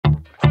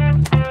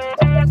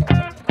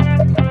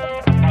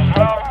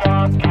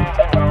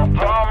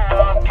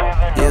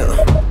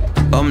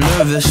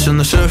nervous, on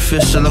the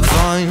surface I look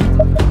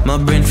fine. My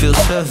brain feels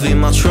heavy,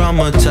 my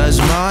traumatized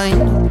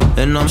mind.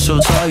 And I'm so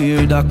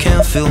tired, I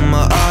can't feel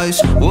my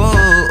eyes.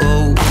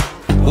 Whoa,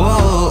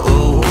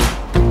 whoa.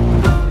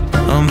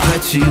 I'm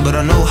petty, but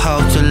I know how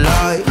to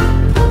lie.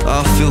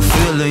 I feel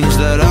feelings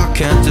that I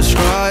can't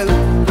describe.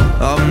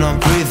 I'm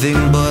not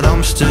breathing, but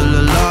I'm still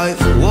alive.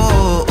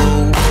 Whoa.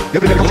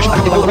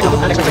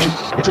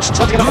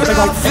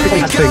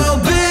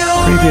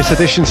 Previous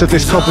editions of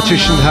this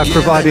competition have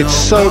provided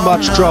so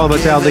much drama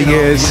down the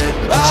years,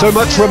 so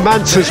much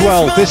romance as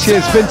well. This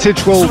year's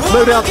vintage will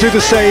no doubt do the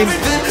same.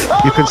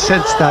 You can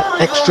sense that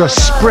extra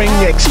spring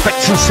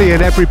expectancy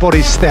in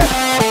everybody's step,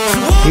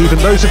 even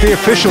those of the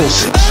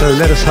officials, so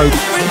let us hope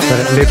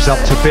that it lives up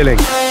to billing.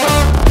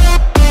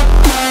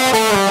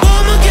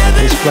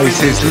 This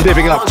place is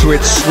living up to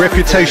its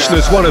reputation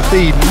as one of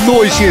the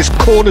noisiest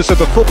corners of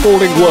the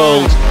footballing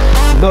world.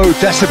 No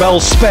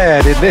decibels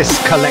spared in this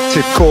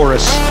collective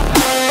chorus.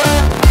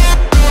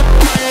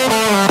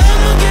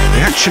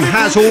 The action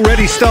has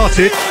already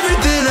started.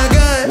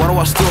 Why do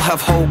I still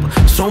have hope?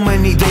 So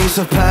many days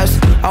have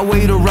passed. I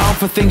wait around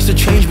for things to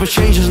change, but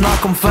change does not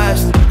come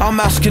fast. I'm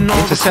asking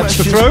all the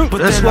questions, the throw, but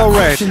that's then well I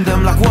read. question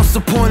them, like what's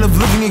the point of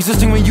living,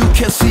 existing when you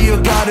can't see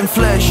your God in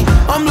flesh?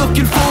 I'm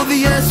looking for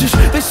the answers,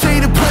 they say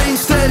to play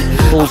instead.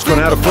 Ball's gone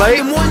out of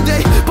play. One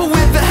day, but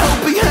with a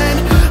helping hand.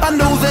 I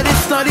know that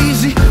it's not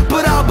easy,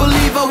 but I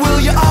believe I will.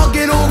 Yeah, I'll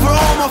get over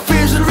all my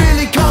fears and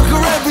really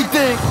conquer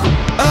everything.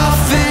 I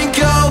think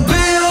I'll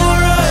be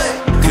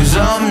alright, 'cause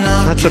I'm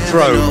not That's a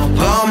throw.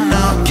 I'm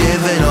not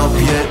giving up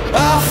yet.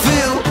 I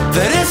feel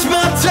that it's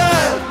my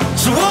time,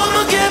 so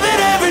I'ma give it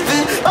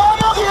everything.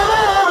 I'ma give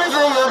it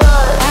everything I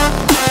got.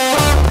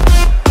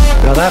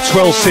 Now that's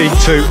well seen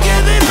too,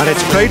 and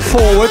it's played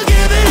forward.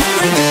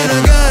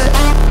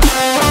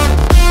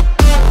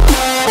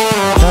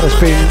 That has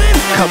been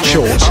cut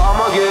short.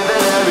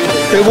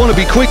 They want to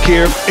be quick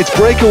here, it's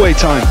breakaway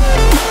time.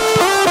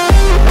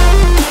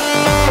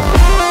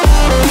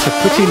 It's a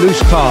pretty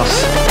loose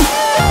pass.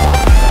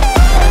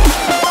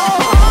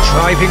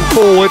 Driving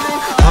forward,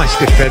 nice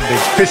defending,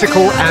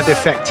 physical and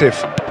effective.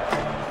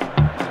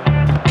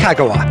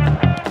 Kagawa.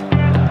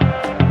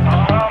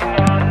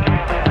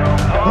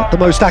 Not the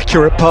most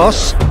accurate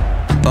pass.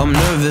 I'm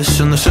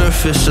nervous, on the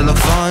surface I look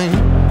fine.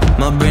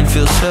 My brain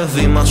feels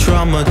heavy, my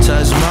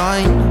traumatized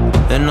mind.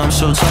 And I'm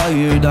so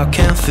tired, I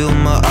can't feel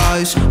my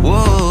eyes.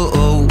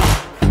 Whoa,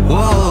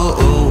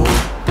 whoa.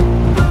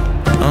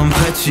 I'm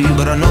petty,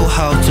 but I know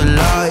how to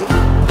lie.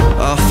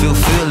 I feel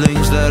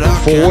feelings that I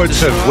Forwards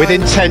can't and with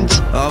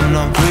intent. I'm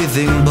not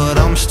breathing, but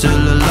I'm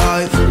still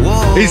alive.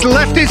 Whoa. He's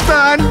left his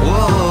man.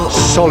 Whoa.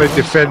 Solid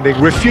defending,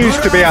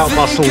 refused to be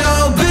out-muscled.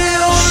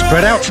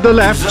 Spread out to the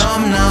left.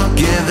 I'm not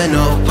giving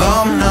up.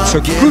 It's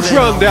a good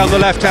run down the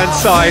left-hand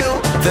side.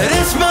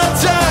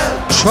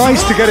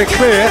 Tries to get it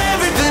clear.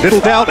 Little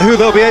doubt who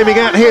they'll be aiming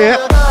at here.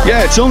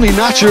 Yeah, it's only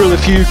natural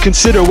if you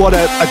consider what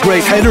a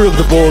great header of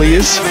the ball he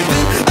is.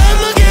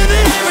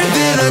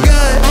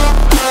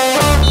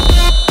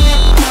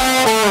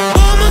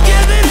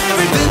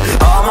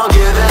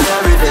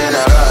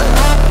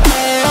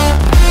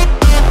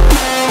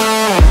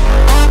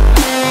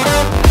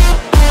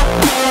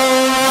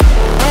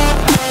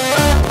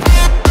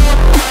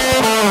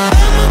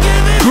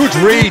 Good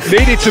read,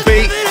 needed to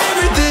be.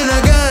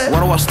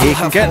 He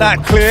can get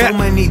that clear. So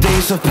many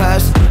days have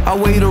passed. I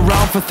wait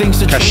around for things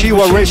to change.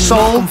 Kashiwa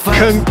Resol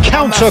can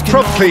counter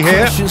promptly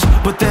here.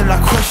 But then I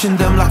question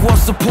them, like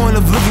what's the point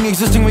of living,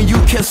 existing when you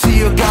can't see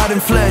your God in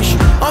flesh?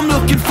 I'm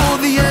looking for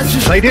the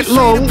answers. Played it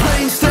low.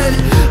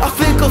 I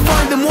think I'll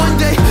find them one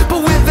day,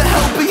 but with a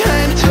helping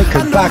hand.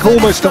 Taken back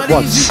almost at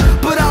once.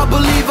 But I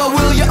believe I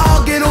will. Yeah,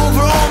 I'll get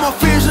over all my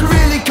fears and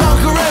really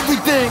conquer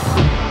everything.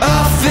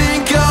 I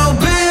think I'll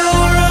be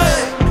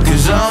alright,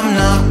 'cause I'm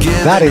not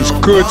giving That is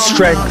good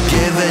strength.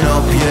 giving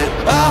up yet.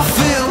 I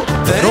feel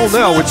that Goal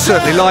now would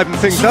certainly liven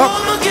things up.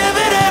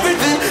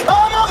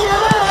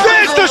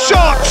 There's the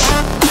shot!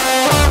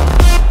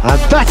 And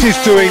that is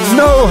doing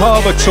no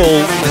harm at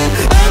all.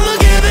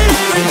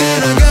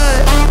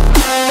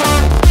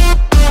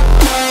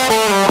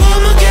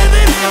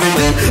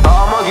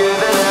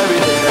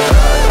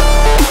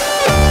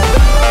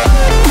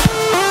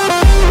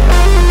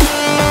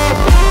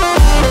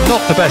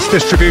 Not the best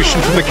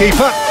distribution from the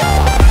keeper.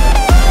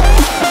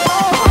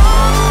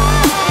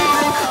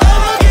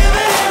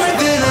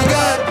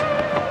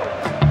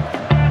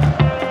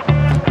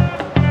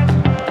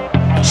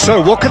 So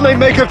what can they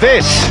make of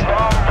this?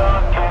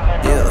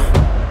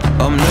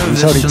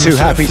 He's only too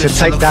happy to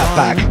take that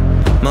back.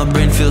 My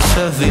brain feels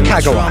heavy, my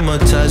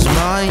traumatized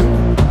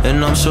mind.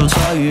 And I'm so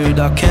tired,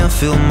 I can't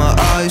feel my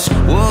eyes.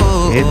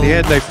 Whoa. In the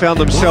end, they found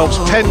themselves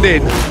penned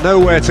in,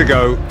 nowhere to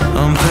go.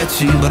 I'm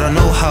petty, but I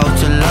know how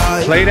to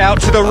lie. Played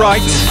out to the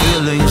right.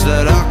 Feelings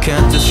that I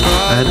can't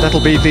describe. And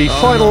that'll be the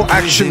final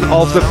action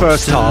of the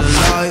first half.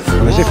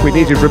 And as if we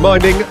needed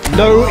reminding,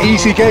 no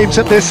easy games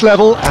at this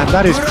level, and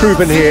that is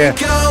proven here.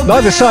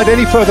 Neither side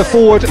any further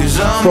forward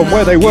from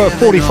where they were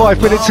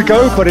 45 minutes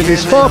ago, but it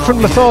is far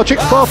from lethargic,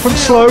 far from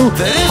slow,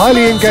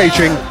 highly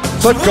engaging,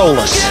 but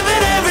goalless.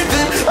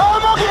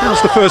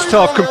 How's the first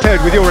half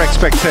compared with your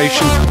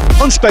expectation?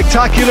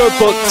 Unspectacular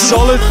but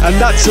solid, and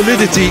that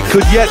solidity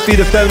could yet be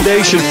the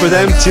foundation for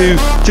them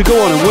to go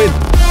on and win.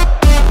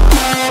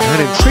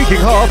 An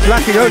intriguing half,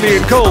 lacking only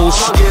in goals.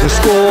 The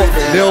score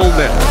 0-0.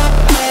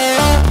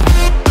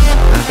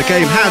 And the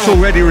game has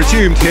already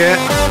resumed here.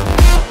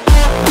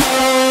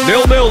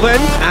 0-0 then,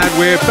 and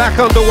we're back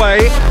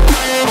underway.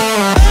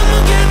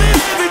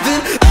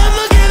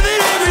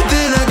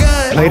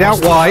 Played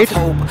out wide.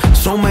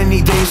 So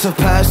many days have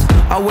passed.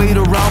 I wait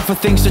around for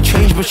things to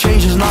change, but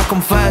change has not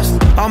come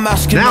fast. I'm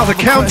asking now the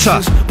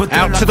counter.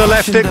 Out to the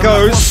left it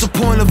goes. What's the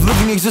point of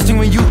living, existing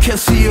when you can't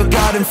see your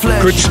God in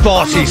flesh? Good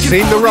spot, he's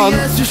seen the run.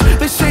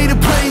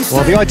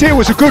 Well, the idea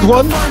was a good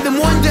one.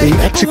 The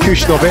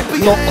execution of it,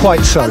 not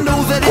quite so.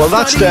 Well,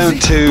 that's down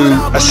to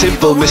a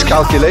simple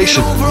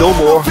miscalculation. No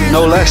more,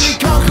 no less.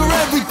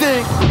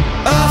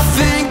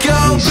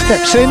 He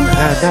steps in,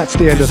 and that's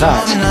the end of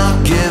that.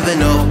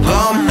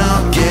 I'm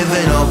not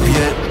giving up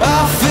yet.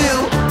 I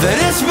feel that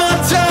it's my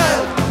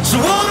time, so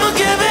I'ma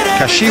give it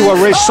everything. Kashiwa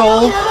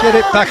Resol, get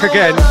it back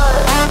again.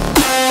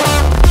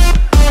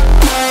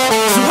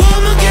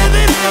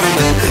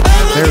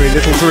 Very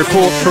little to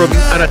report from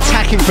an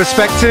attacking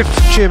perspective.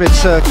 Jim,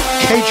 it's a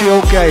cagey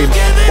old game.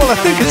 Well, I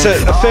think it's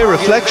a fair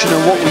reflection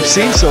on what we've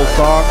seen so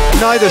far.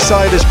 Neither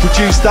side has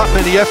produced that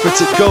many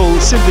efforts at goal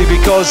simply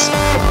because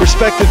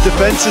respective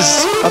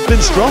defences have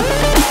been strong.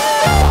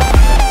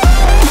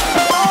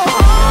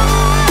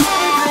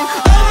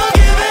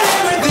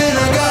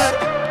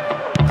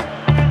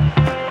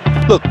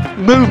 Look,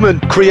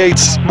 movement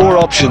creates more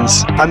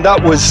options, and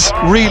that was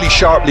really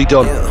sharply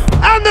done.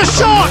 And the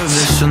shot!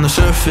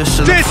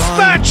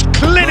 Dispatched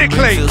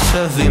clinically!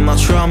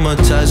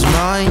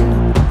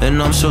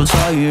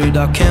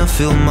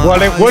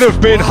 Well, it would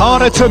have been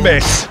harder to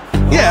miss.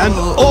 Yeah, and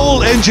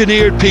all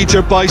engineered,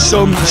 Peter, by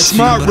some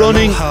smart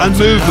running and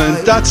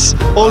movement. That's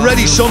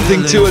already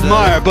something to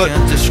admire, but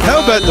how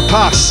about the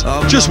pass?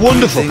 Just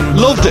wonderful,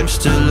 loved it.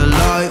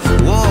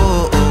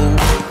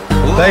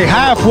 They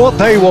have what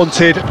they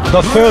wanted,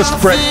 the first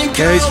break.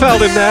 Yeah, he's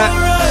fouled him there.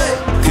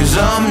 Cause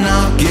I'm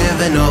not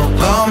giving up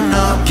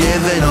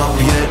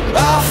yet.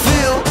 I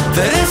feel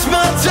that it's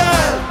my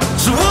time,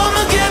 so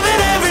I'ma give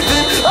it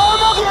everything. I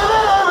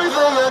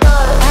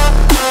got.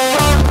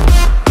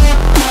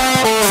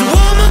 So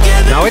I'ma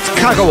give it. Now it's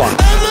Kagawa.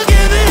 I'ma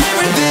give it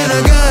everything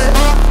I got.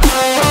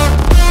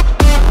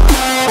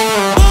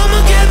 I'ma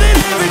give it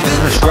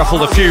everything. Just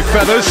ruffled a few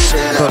feathers,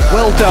 but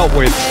well dealt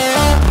with.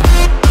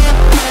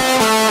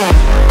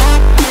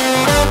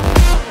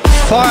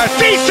 Fire,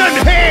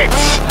 decent hit!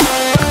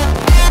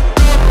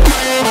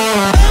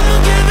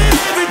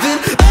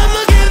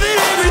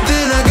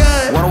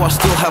 Why do I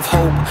still have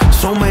hope?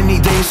 So many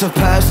days have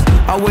passed.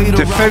 I wait.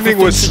 Defending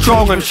was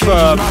strong and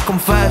firm.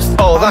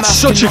 Oh, that's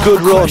such a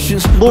good run.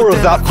 More of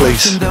that,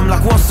 please.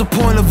 Like, what's the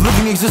point of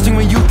living, existing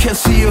when you can't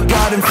see your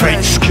God in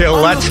Great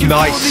skill, that's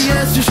nice.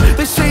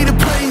 They say to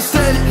pray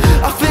instead.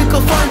 I think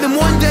I'll find them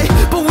one day,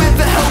 but with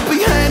a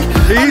helping hand.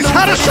 He's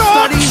had a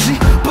shot!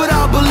 But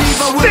I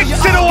believe I will.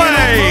 Sticks it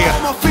away!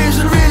 All my fears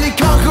and really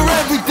conquer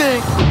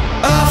everything.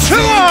 Two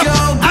up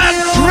and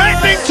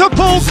threatening to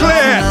pull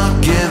clear.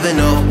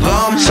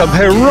 Some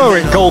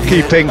heroic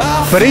goalkeeping,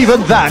 but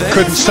even that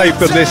couldn't save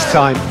them this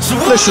time.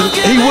 Listen,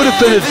 he would have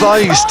been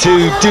advised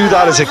to do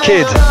that as a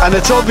kid, and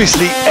it's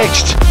obviously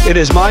etched in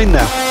his mind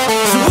now.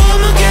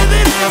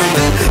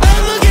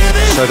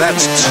 So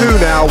that's two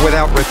now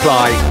without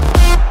reply.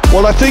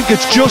 Well, I think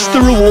it's just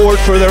the reward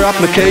for their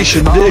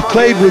application. They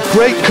played with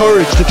great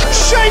courage.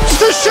 Shapes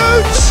to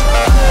shoot!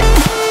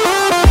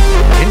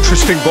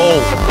 Interesting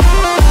ball.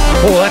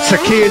 Oh, that's a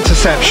key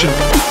interception.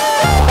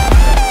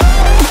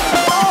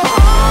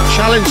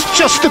 Challenge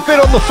just a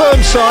bit on the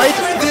firm side.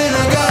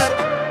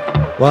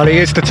 Well, he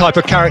is the type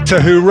of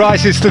character who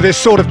rises to this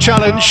sort of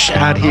challenge,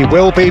 and he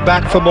will be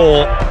back for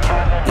more.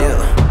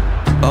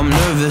 I'm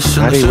nervous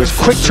and he was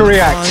quick to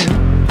react.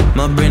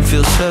 My brain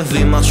feels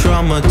heavy, my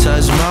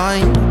traumatized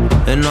mind,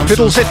 and I'm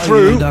fiddles it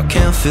through. I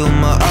can't feel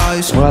my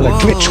eyes. Well, a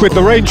glitch with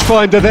the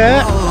rangefinder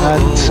there,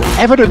 and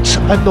evident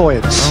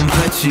annoyance.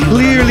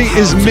 Clearly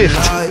is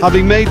miffed,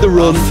 having made the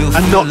run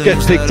and not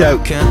get picked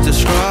out. Can't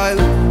describe.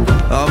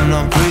 I'm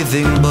not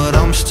breathing, but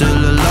I'm still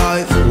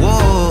alive.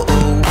 Whoa.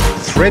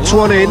 Threads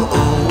one in,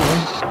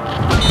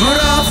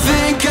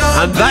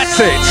 and that's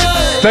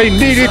it. They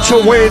needed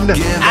to win,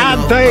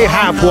 and they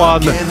have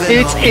won.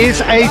 It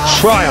is a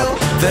triumph.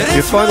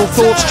 Your final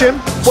thoughts, Jim?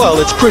 Well,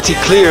 it's pretty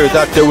clear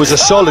that there was a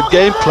solid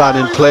game plan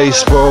in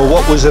place for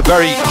what was a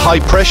very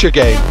high-pressure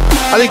game.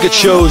 I think it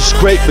shows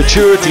great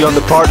maturity on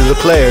the part of the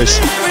players,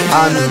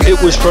 and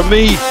it was, for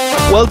me,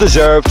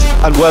 well-deserved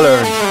and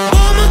well-earned.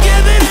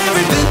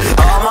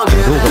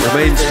 All that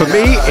remains for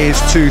me is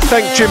to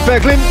thank Jim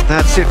Beglin.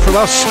 That's it from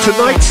us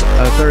tonight.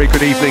 A very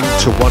good evening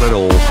to one and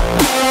all.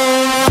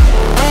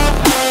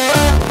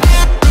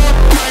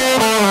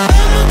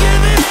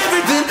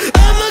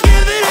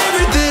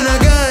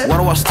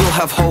 I still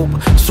have hope.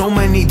 So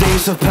many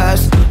days have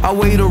passed, I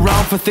wait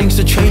around for things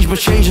to change, but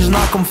change has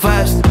not come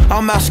fast.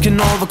 I'm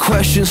asking all the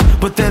questions,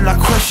 but then I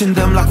question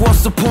them. Like,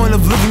 what's the point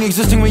of living,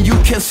 existing when you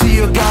can't see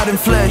your God in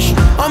flesh?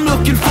 I'm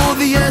looking for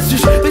the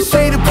answers, they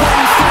say to pray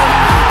instead.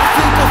 I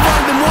think I'll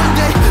find them one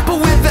day, but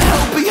with a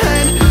helping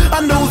hand.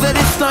 I know that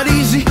it's not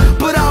easy,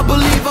 but I'll